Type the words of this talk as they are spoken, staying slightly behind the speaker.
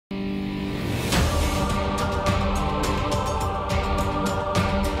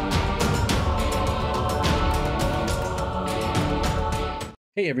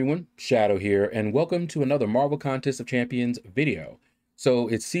Hey everyone, Shaedow here, and welcome to another Marvel Contest of Champions video. So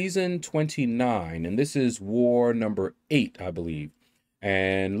it's season 29, and this is war number 8, I believe.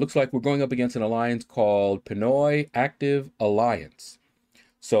 And looks like we're going up against an alliance called Pinoy Active Alliance.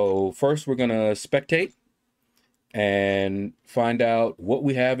 So first we're gonna spectate and find out what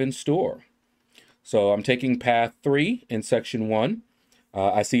we have in store. So I'm taking path 3 in section 1.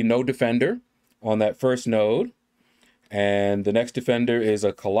 I see no defender on that first node. And the next defender is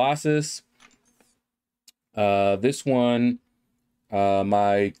a Colossus. This one,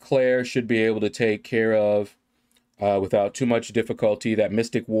 my Claire should be able to take care of without too much difficulty. That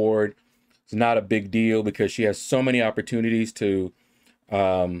Mystic Ward is not a big deal because she has so many opportunities to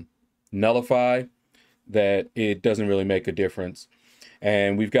nullify that it doesn't really make a difference.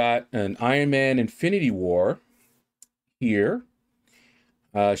 And we've got an Iron Man Infinity War here.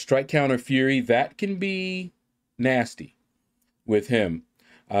 Strike Counter Fury, that can be nasty with him.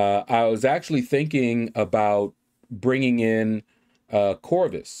 I was actually thinking about bringing in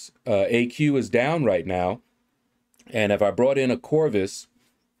Corvus. AQ is down right now, and if I brought in a Corvus,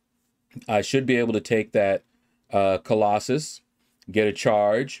 I should be able to take that Colossus, get a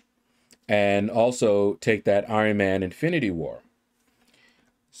charge, and also take that Iron Man Infinity War.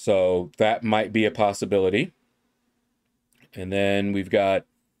 So that might be a possibility. And then we've got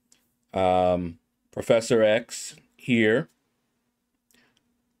Professor X here.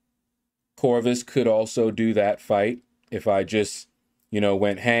 Corvus could also do that fight if I just,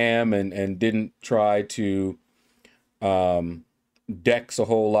 went ham and didn't try to dex a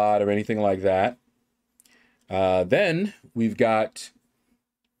whole lot or anything like that. Then we've got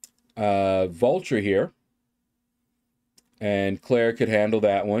Vulture here, and Claire could handle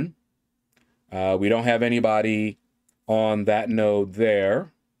that one. We don't have anybody on that node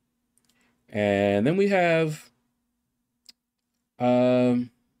there. And then we have Hulk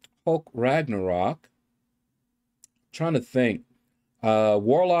Ragnarok. Trying to think.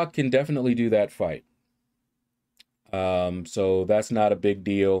 Warlock can definitely do that fight. So that's not a big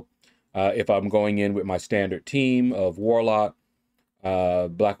deal. If I'm going in with my standard team of Warlock,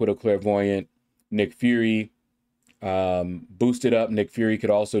 Black Widow Clairvoyant, Nick Fury, boosted up Nick Fury could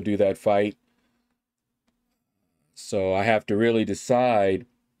also do that fight. So I have to really decide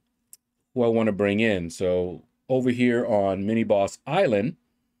who I want to bring in. So over here on Mini Boss Island,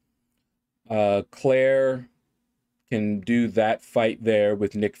 Claire can do that fight there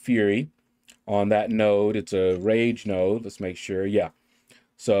with Nick Fury on that node. It's a rage node. Let's make sure. Yeah.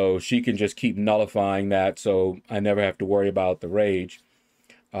 So she can just keep nullifying that, so I never have to worry about the rage.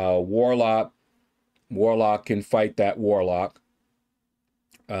 Warlock can fight that Warlock.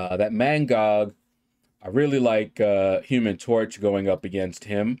 That Mangog, I really like Human Torch going up against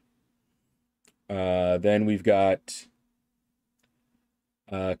him. Then we've got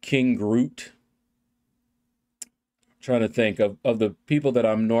King Groot. I'm trying to think of the people that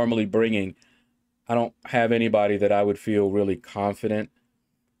I'm normally bringing. I don't have anybody that I would feel really confident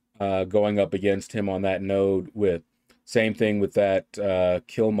going up against him on that node with. Same thing with that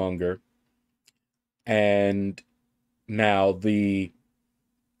Killmonger. And now the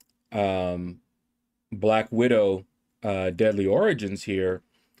Black Widow Deadly Origins here,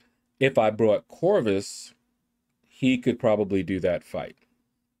 if I brought Corvus, he could probably do that fight.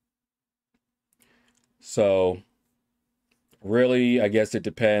 So really, I guess it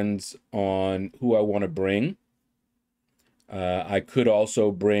depends on who I want to bring. I could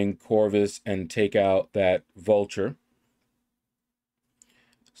also bring Corvus and take out that Vulture.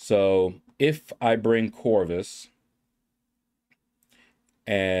 So if I bring Corvus,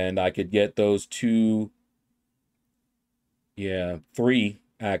 and I could get those three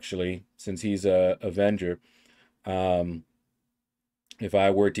actually, since he's a Avenger. If I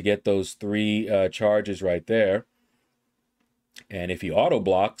were to get those 3 charges right there, and if he auto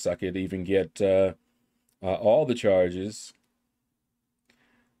blocks, I could even get all the charges.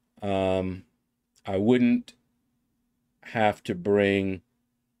 I wouldn't have to bring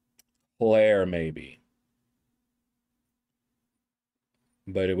Claire maybe,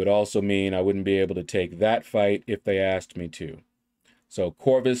 but it would also mean I wouldn't be able to take that fight if they asked me to. So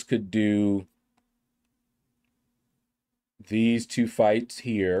Corvus could do these 2 fights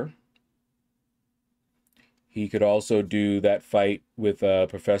here. He could also do that fight with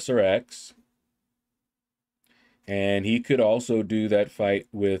Professor X. And he could also do that fight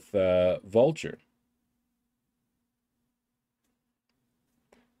with Vulture.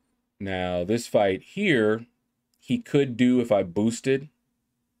 Now, this fight here, he could do if I boosted.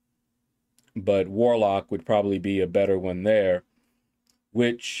 But Warlock would probably be a better one there,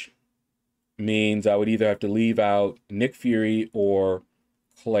 which means I would either have to leave out Nick Fury or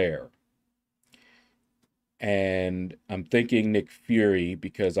Claire. And I'm thinking Nick Fury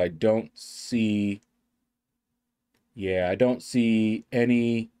because I don't see, I don't see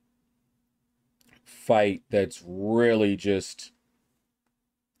any fight that's really just,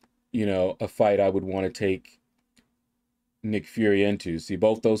 a fight I would want to take Nick Fury into. See,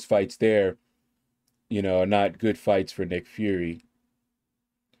 both those fights there, are not good fights for Nick Fury.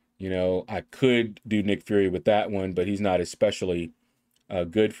 I could do Nick Fury with that one, but he's not especially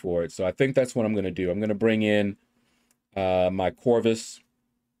good for it. So I think that's what I'm going to do. I'm going to bring in my Corvus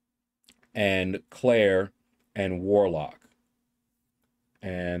and Claire and Warlock.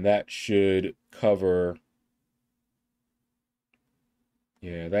 And that should cover,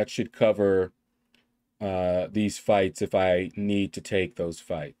 that should cover these fights if I need to take those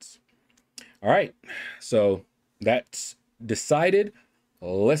fights. All right, so that's decided.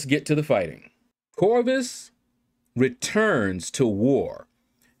 Let's get to the fighting. Corvus returns to war,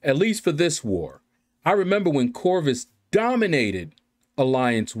 at least for this war. I remember when Corvus dominated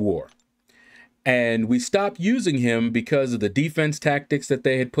Alliance War, and we stopped using him because of the defense tactics that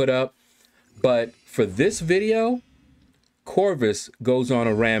they had put up. But for this video, Corvus goes on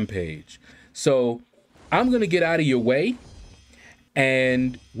a rampage. So I'm going to get out of your way,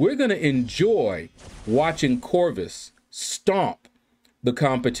 and we're going to enjoy watching Corvus stomp the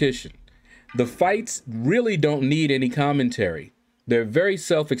competition. The fights really don't need any commentary. They're very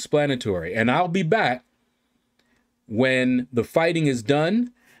self-explanatory. And I'll be back when the fighting is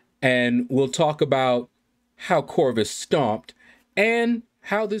done, and we'll talk about how Corvus stomped and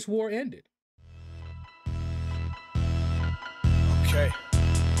how this war ended. Okay.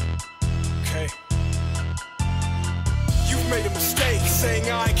 You've made a mistake saying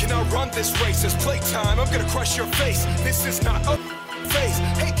I cannot run this race. It's playtime, I'm gonna crush your face. This is not a phase.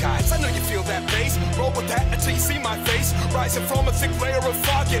 Hey guys, I know you feel that bass. Roll with that until you see my face. Rising from a thick layer of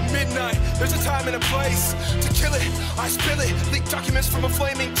fog at midnight. There's a time and a place to kill it. I spill it, leak documents from a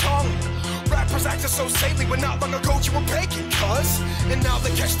flaming tongue. Rappers acted so saintly when not long ago you were baking, cuz. And now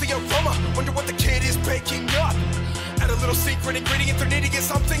they catch the aroma, wonder what the kid is baking up. Add a little secret ingredient they're needing is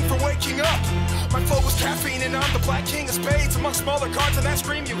something for waking up. My flow is caffeine and I'm the black king of spades. Among smaller cards and that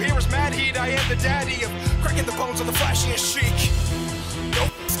scream you hear is mad heat. I am the daddy of cracking the bones of the flashiest chic. No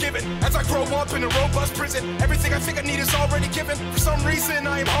given. As I grow up in a robust prison, everything I think I need is already given. For some reason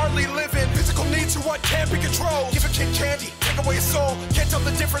I am hardly living. Physical needs are what can't be controlled. Give a kid candy, take away his soul. Can't tell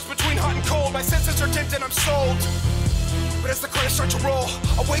the difference between hot and cold. My senses are dimmed and I'm sold. But as the credits start to roll,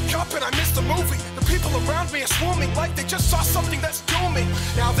 I wake up and I miss the movie. The people around me are swarming like they just saw something that's dooming.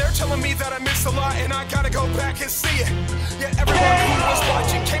 Now they're telling me that I miss a lot and I gotta go back and see it. Yet everyone who was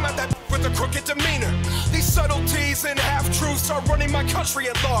watching came out that with a crooked demeanor. These subtleties and half-truths are running my country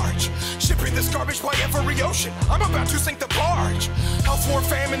at large. Shipping this garbage by every ocean, I'm about to sink the barge. Health, war,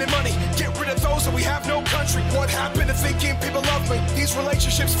 famine, and money, get rid of those and we have no country. What happened to thinking people love me? These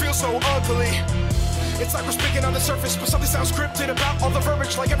relationships feel so ugly. It's like we're speaking on the surface, but something sounds scripted about all the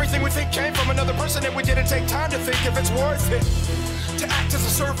verbiage. Like everything we think came from another person and we didn't take time to think if it's worth it. To act as a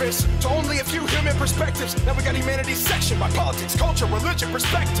service to only a few human perspectives. Now we got humanity's section by politics, culture, religion,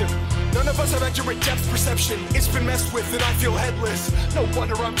 perspective. None of us have accurate depth perception. It's been messed with and I feel headless. No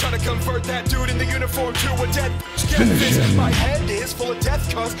wonder I'm trying to convert that dude in the uniform to a dead bitch. My head is full of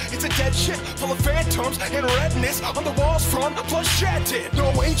death cause it's a dead ship full of phantoms and redness on the walls from bloodshed.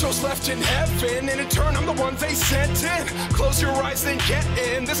 No angels left in heaven and in turn I'm the one they sent in. Close your eyes and get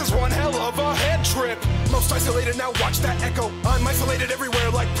in. This is one hell of a head trip. Most isolated, now watch that echo. I'm isolated everywhere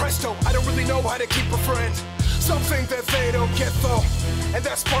like presto. I don't really know how to keep a friend. Something that they don't get though. And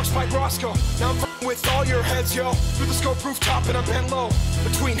that sparks my Roscoe. Now I'm f***ing with all your heads, yo. Through the scope rooftop and I'm bent low.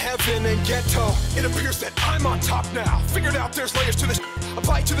 Between heaven and ghetto. It appears that I'm on top now. Figured out there's layers to this.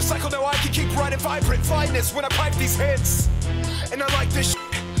 Apply to the cycle now I can keep bright and vibrant fineness when I pipe these hits. And I like this shit.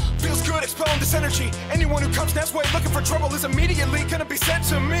 Feels good expelling this energy. Anyone who comes next way looking for trouble is immediately gonna be sent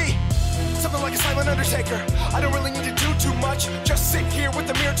to me. Something like a silent undertaker. I don't really need to do too much. Just sit here with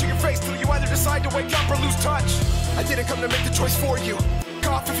the mirror to your face till you either decide to wake up or lose touch. I didn't come to make the choice for you.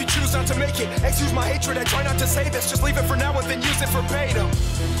 Off if you choose not to make it. Excuse my hatred, I try not to say this. Just leave it for now and then use it verbatim.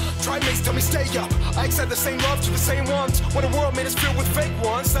 Try mates, tell me stay up. I extend the same love to the same ones. When a world made us filled with fake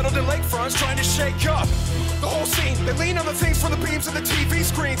ones, settled in lakefronts, trying to shake up the whole scene. They lean on the things from the beams of the TV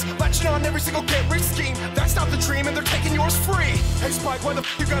screens, latching on every single get-rich scheme. That's not the dream, and they're taking yours free. Hey Spike, why the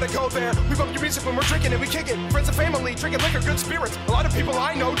f you gotta go there? We bump your music when we're drinking and we kick it. Friends and family, drinking liquor, good spirits. A lot of people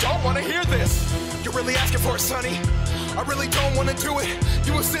I know don't want to hear this. You're really asking for it, sonny. I really don't want to do it.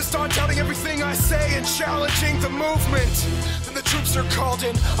 You insist on doubting everything I say and challenging the movement. Then the troops are called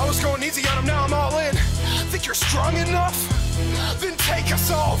in. I was going easy on them, now I'm all in. Think you're strong enough? Then take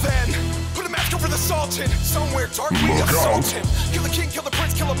us all then. Put a mask over the Sultan. Somewhere dark we assault him. Kill the king, kill the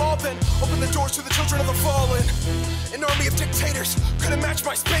prince, kill them all then. Open the doors to the children of the fallen. An army of dictators couldn't match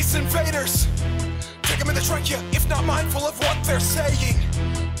my space invaders. Take them in the trachea, if not mindful of what they're saying.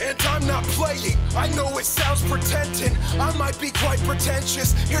 And I'm not playing, I know it sounds pretending. I might be quite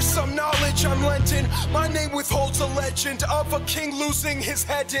pretentious, here's some knowledge I'm lending. My name withholds a legend of a king losing his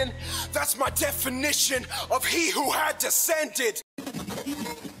head in. That's my definition of he who had descended.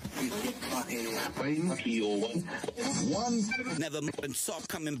 Never modern soft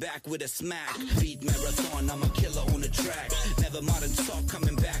coming back with a smack. Beat marathon, I'm a killer on the track. Never modern soft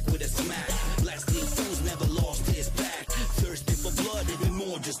coming back with a smack. Blasting fools never lost his back. Thirsty for blood, even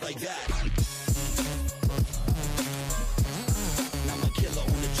more just like that. I'm a killer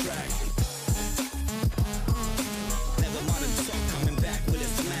on the track. Never modern soft coming back with a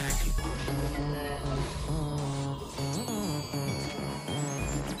smack.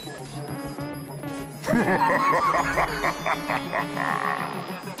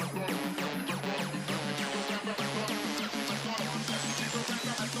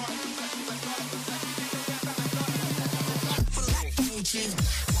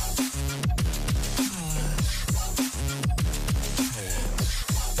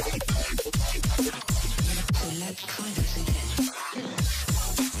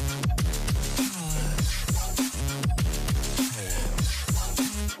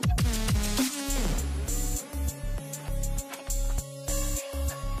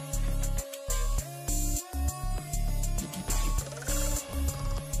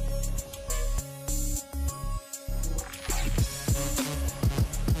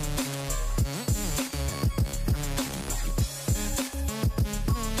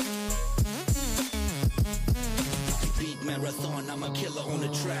 Marathon, I'm a killer on the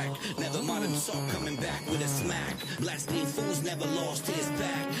track. Never modern soft coming back with a smack. Blasting fools never lost his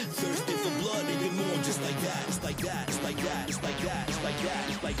back. Thirsty for blood, even more just like that. It's like that, it's like that, it's like that, it's like that,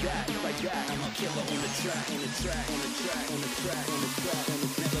 it's like that, it's like that. I'm a killer on the track, on the track, on the track, on the track, on the track, on the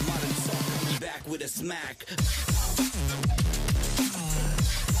track. Never modern soft coming back with a smack.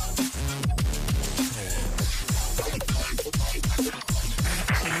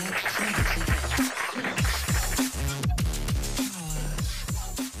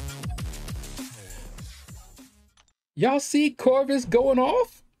 Y'all see Corvus going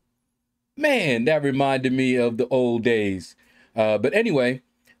off? Man, that reminded me of the old days. But anyway,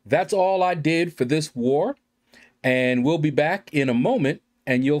 that's all I did for this war. And we'll be back in a moment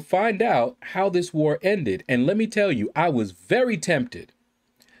and you'll find out how this war ended. And let me tell you, I was very tempted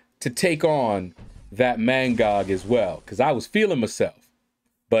to take on that MacLeod as well, because I was feeling myself.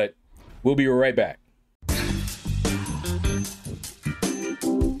 But we'll be right back.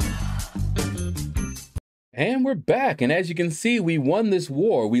 And we're back, and as you can see, we won this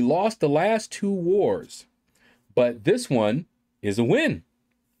war. We lost the last two wars, but this one is a win.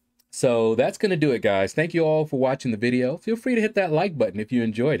 So that's going to do it, guys. Thank you all for watching the video. Feel free to hit that like button if you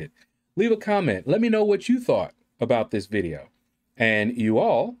enjoyed it. Leave a comment. Let me know what you thought about this video. And you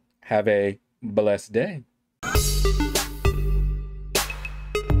all have a blessed day.